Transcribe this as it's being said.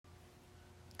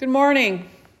Good morning.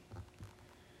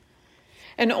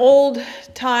 An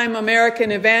old-time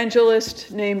American evangelist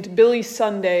named Billy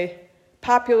Sunday,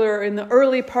 popular in the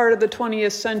early part of the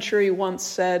 20th century, once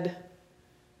said,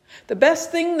 "The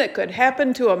best thing that could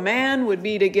happen to a man would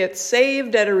be to get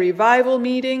saved at a revival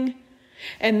meeting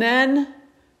and then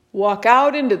walk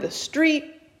out into the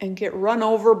street and get run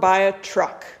over by a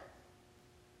truck."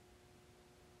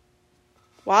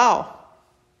 Wow.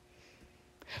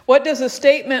 What does a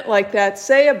statement like that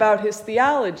say about his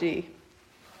theology?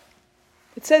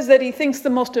 It says that he thinks the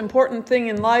most important thing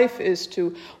in life is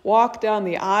to walk down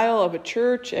the aisle of a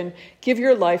church and give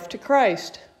your life to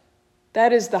Christ.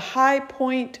 That is the high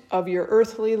point of your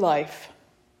earthly life.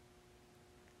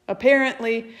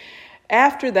 Apparently,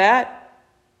 after that,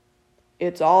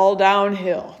 it's all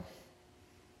downhill.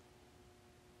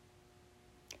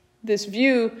 This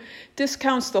view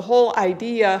discounts the whole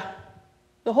idea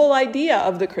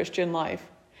of the Christian life.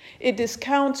 It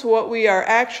discounts what we are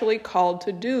actually called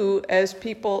to do as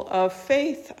people of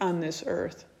faith on this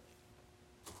earth.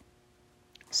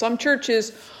 Some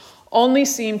churches only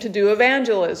seem to do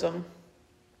evangelism.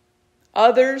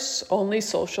 Others only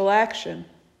social action.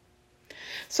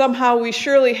 Somehow we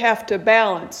surely have to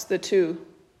balance the two.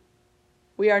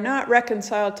 We are not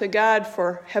reconciled to God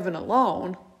for heaven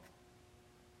alone.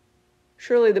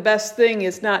 Surely the best thing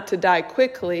is not to die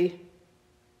quickly,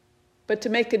 but to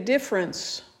make a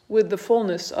difference with the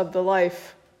fullness of the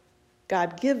life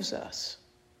God gives us.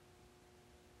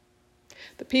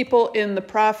 The people in the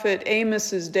prophet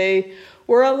Amos's day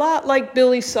were a lot like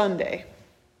Billy Sunday,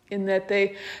 in that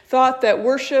they thought that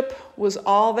worship was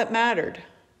all that mattered.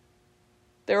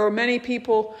 There were many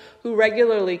people who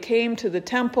regularly came to the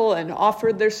temple and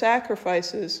offered their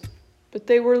sacrifices, but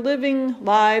they were living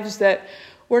lives that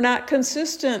were not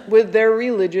consistent with their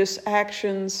religious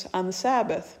actions on the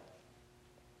Sabbath.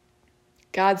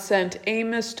 God sent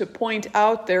Amos to point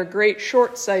out their great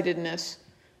short-sightedness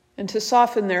and to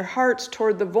soften their hearts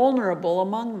toward the vulnerable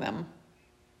among them.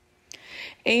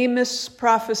 Amos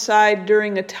prophesied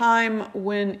during a time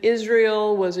when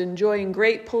Israel was enjoying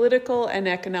great political and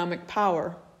economic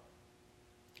power.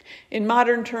 In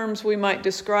modern terms, we might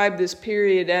describe this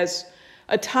period as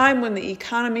a time when the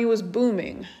economy was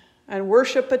booming and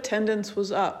worship attendance was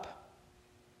up.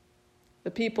 The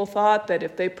people thought that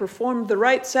if they performed the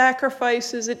right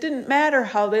sacrifices, it didn't matter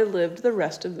how they lived the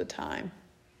rest of the time.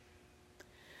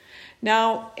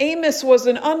 Now, Amos was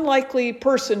an unlikely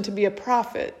person to be a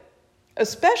prophet,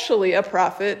 especially a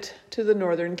prophet to the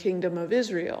northern kingdom of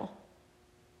Israel.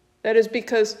 That is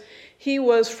because he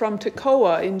was from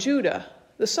Tekoa in Judah,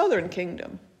 the southern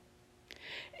kingdom.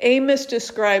 Amos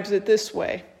describes it this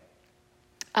way: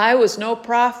 "I was no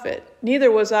prophet,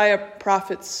 neither was I a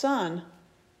prophet's son.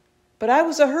 But I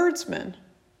was a herdsman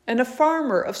and a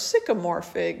farmer of sycamore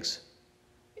figs.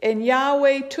 And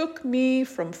Yahweh took me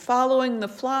from following the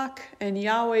flock, and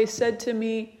Yahweh said to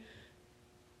me,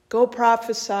 'Go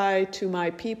prophesy to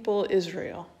my people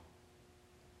Israel.'"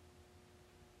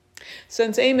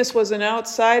 Since Amos was an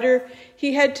outsider,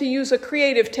 he had to use a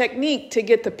creative technique to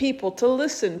get the people to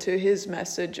listen to his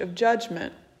message of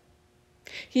judgment.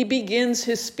 He begins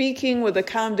his speaking with a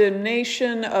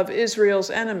condemnation of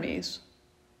Israel's enemies.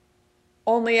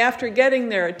 Only after getting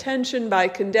their attention by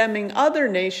condemning other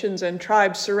nations and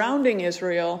tribes surrounding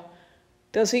Israel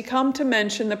does he come to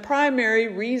mention the primary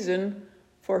reason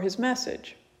for his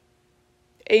message.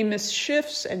 Amos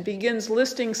shifts and begins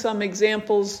listing some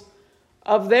examples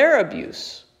of their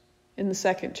abuse in the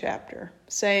second chapter,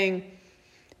 saying,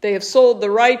 "They have sold the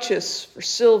righteous for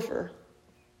silver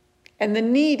and the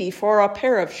needy for a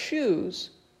pair of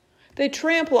shoes. They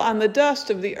trample on the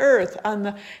dust of the earth, on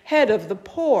the head of the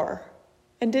poor,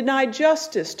 and deny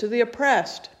justice to the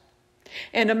oppressed.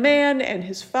 And a man and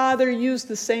his father use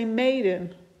the same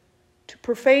maiden to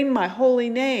profane my holy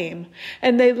name,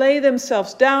 and they lay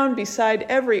themselves down beside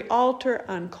every altar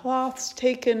on cloths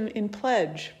taken in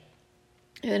pledge.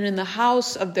 And in the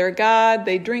house of their God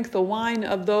they drink the wine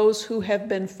of those who have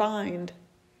been fined."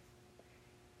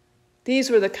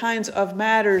 These were the kinds of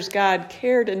matters God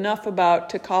cared enough about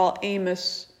to call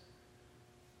Amos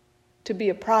to be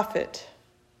a prophet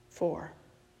for.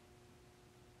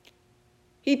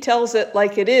 He tells it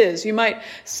like it is. You might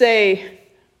say,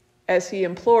 as he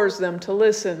implores them to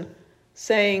listen,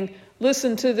 saying,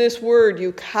 "Listen to this word,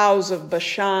 you cows of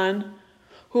Bashan,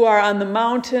 who are on the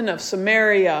mountain of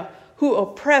Samaria, who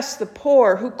oppress the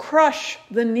poor, who crush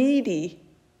the needy,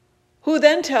 who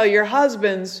then tell your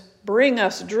husbands, 'Bring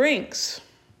us drinks.'"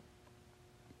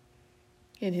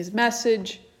 In his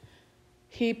message,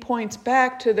 he points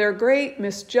back to their great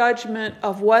misjudgment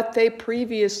of what they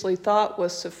previously thought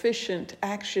was sufficient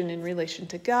action in relation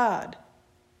to God.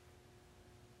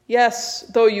 Yes,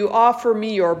 though you offer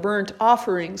me your burnt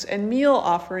offerings and meal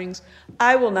offerings,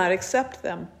 I will not accept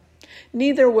them.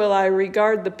 Neither will I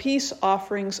regard the peace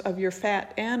offerings of your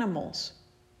fat animals.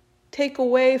 Take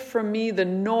away from me the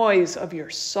noise of your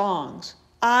songs.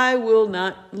 I will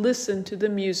not listen to the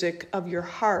music of your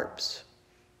harps.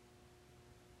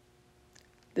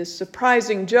 This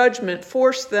surprising judgment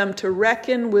forced them to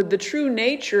reckon with the true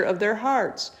nature of their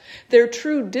hearts, their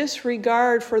true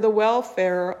disregard for the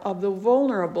welfare of the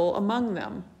vulnerable among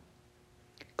them.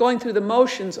 Going through the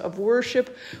motions of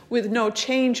worship with no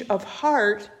change of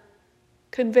heart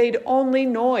conveyed only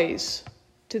noise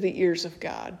to the ears of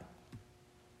God.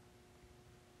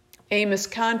 Amos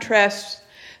contrasts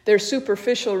their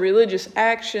superficial religious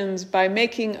actions by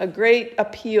making a great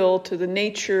appeal to the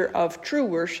nature of true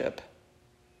worship,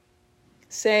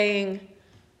 saying,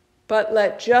 "But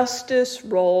let justice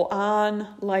roll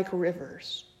on like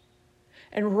rivers,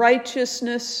 and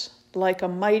righteousness like a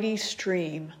mighty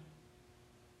stream."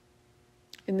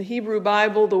 In the Hebrew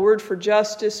Bible, the word for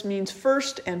justice means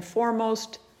first and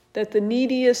foremost that the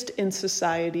neediest in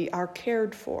society are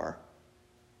cared for.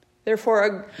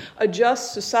 Therefore, a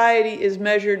just society is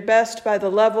measured best by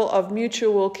the level of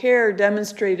mutual care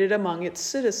demonstrated among its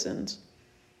citizens.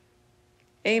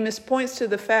 Amos points to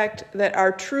the fact that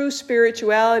our true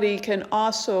spirituality can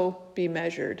also be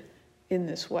measured in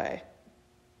this way.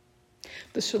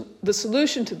 The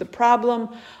solution to the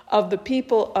problem of the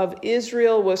people of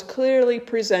Israel was clearly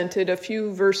presented a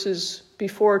few verses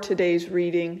before today's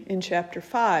reading in chapter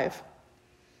 5.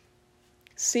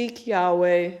 Seek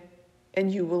Yahweh,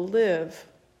 and you will live.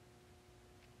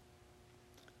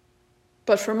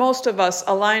 But for most of us,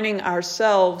 aligning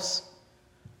ourselves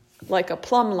like a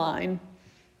plumb line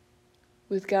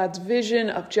with God's vision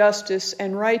of justice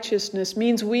and righteousness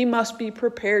means we must be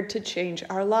prepared to change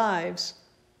our lives.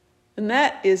 And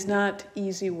that is not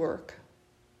easy work.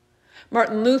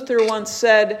 Martin Luther once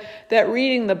said that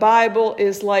reading the Bible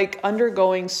is like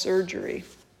undergoing surgery.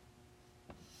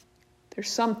 There's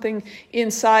something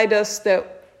inside us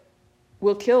that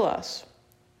will kill us,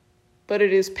 but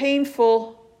it is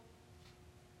painful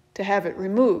to have it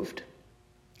removed.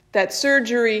 That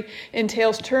surgery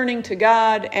entails turning to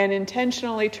God and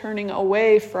intentionally turning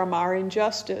away from our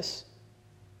injustice.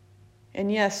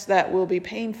 And yes, that will be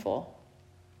painful.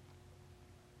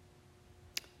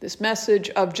 This message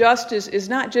of justice is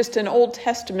not just an Old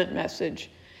Testament message.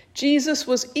 Jesus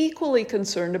was equally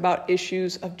concerned about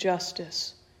issues of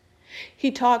justice.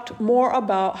 He talked more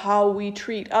about how we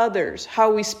treat others,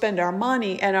 how we spend our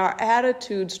money, and our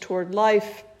attitudes toward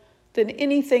life than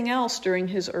anything else during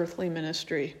his earthly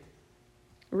ministry.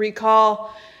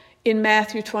 Recall in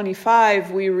Matthew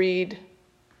 25, we read,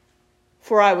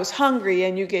 "For I was hungry,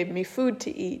 and you gave me food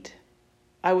to eat.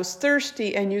 I was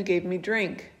thirsty, and you gave me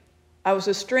drink. I was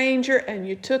a stranger, and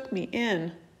you took me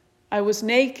in. I was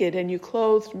naked, and you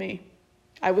clothed me.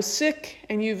 I was sick,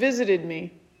 and you visited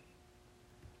me.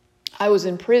 I was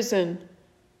in prison,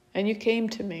 and you came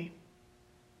to me."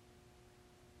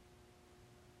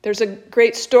 There's a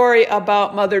great story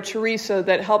about Mother Teresa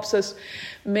that helps us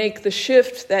make the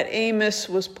shift that Amos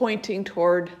was pointing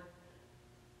toward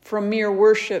from mere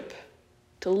worship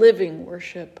to living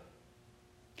worship.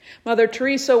 Mother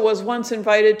Teresa was once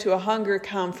invited to a hunger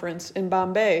conference in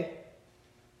Bombay.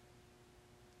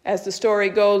 As the story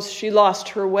goes, she lost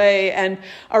her way and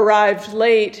arrived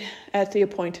late at the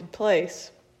appointed place.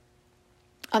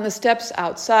 On the steps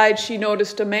outside, she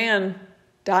noticed a man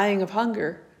dying of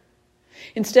hunger.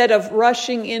 Instead of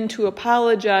rushing in to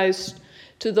apologize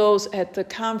to those at the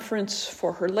conference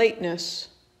for her lateness,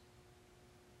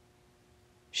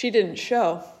 she didn't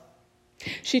show.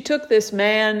 She took this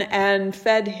man and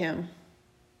fed him.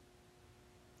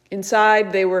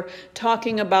 Inside, they were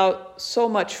talking about so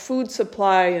much food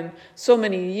supply and so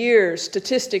many years,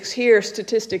 statistics here,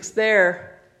 statistics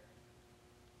there,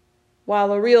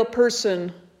 while a real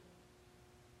person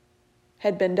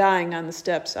had been dying on the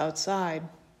steps outside.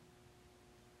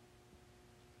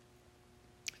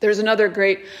 There's another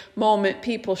great moment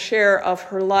people share of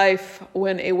her life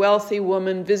when a wealthy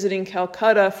woman visiting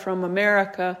Calcutta from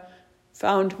America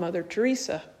found Mother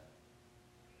Teresa.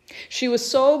 She was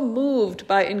so moved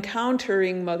by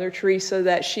encountering Mother Teresa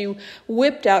that she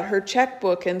whipped out her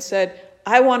checkbook and said,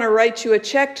 "I want to write you a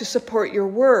check to support your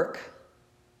work."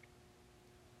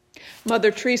 Mother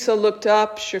Teresa looked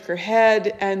up, shook her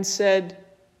head, and said,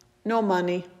 "No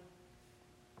money."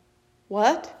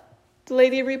 "What?" the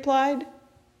lady replied.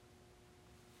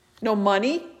 "No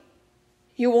money?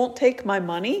 You won't take my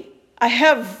money? I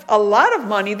have a lot of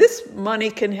money. This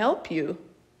money can help you."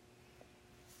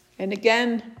 And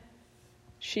again,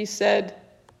 she said,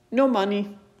 "No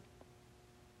money."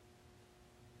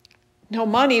 No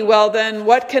money, well then,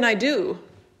 what can I do?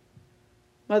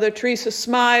 Mother Teresa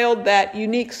smiled, that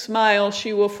unique smile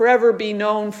she will forever be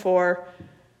known for,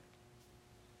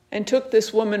 and took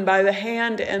this woman by the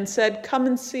hand and said, "Come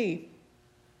and see."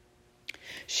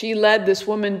 She led this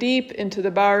woman deep into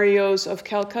the barrios of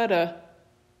Calcutta,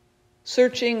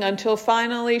 searching until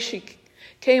finally she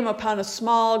came upon a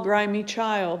small, grimy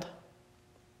child.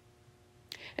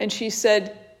 And she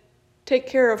said, "Take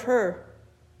care of her."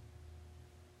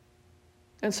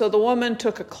 And so the woman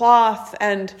took a cloth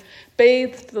and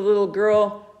bathed the little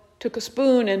girl, took a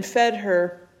spoon and fed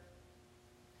her.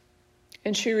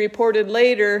 And she reported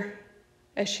later,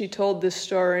 as she told this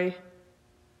story,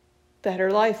 that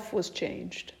her life was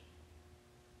changed.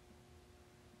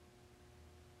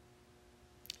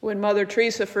 When Mother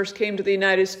Teresa first came to the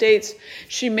United States,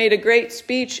 she made a great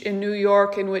speech in New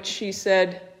York in which she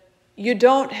said, "You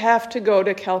don't have to go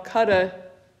to Calcutta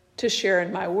to share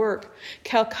in my work.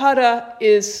 Calcutta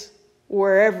is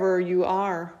wherever you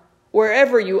are.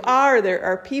 Wherever you are, there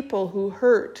are people who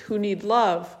hurt, who need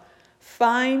love.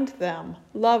 Find them,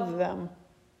 love them.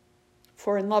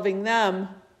 For in loving them,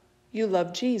 you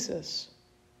love Jesus."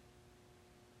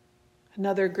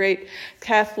 Another great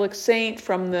Catholic saint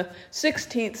from the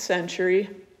 16th century,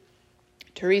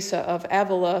 Teresa of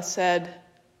Avila, said,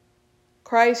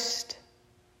 "Christ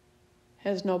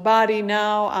has no body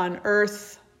now on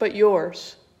earth but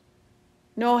yours,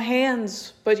 no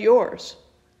hands but yours,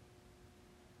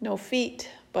 no feet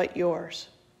but yours.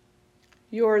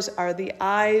 Yours are the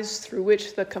eyes through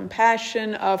which the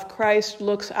compassion of Christ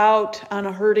looks out on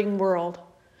a hurting world.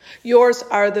 Yours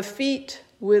are the feet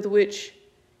with which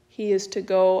he is to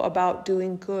go about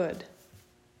doing good.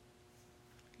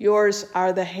 Yours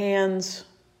are the hands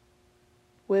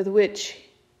with which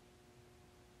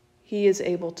he is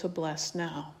able to bless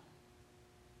now."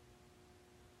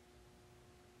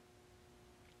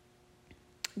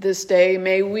 This day,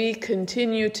 may we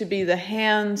continue to be the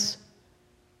hands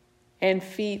and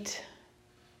feet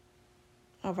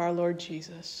of our Lord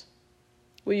Jesus.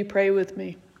 Will you pray with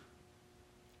me?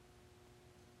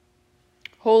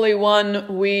 Holy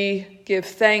One, we give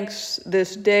thanks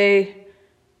this day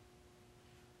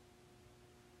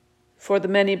for the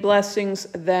many blessings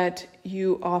that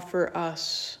you offer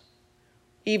us,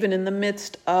 even in the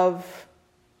midst of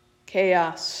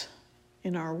chaos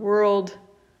in our world,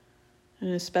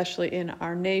 and especially in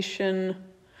our nation.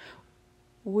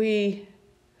 We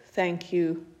thank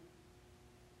you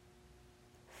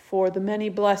for the many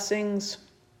blessings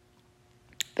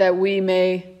that we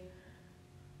may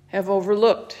have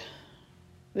overlooked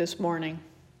this morning.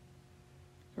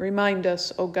 Remind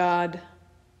us, O God,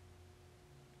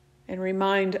 and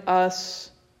remind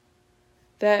us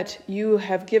that you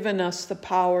have given us the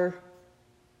power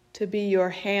to be your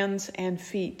hands and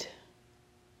feet,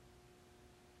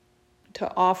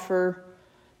 to offer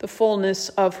the fullness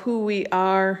of who we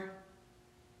are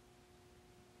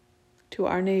to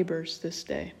our neighbors this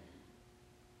day.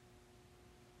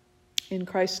 In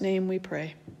Christ's name we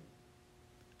pray.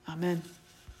 Amen.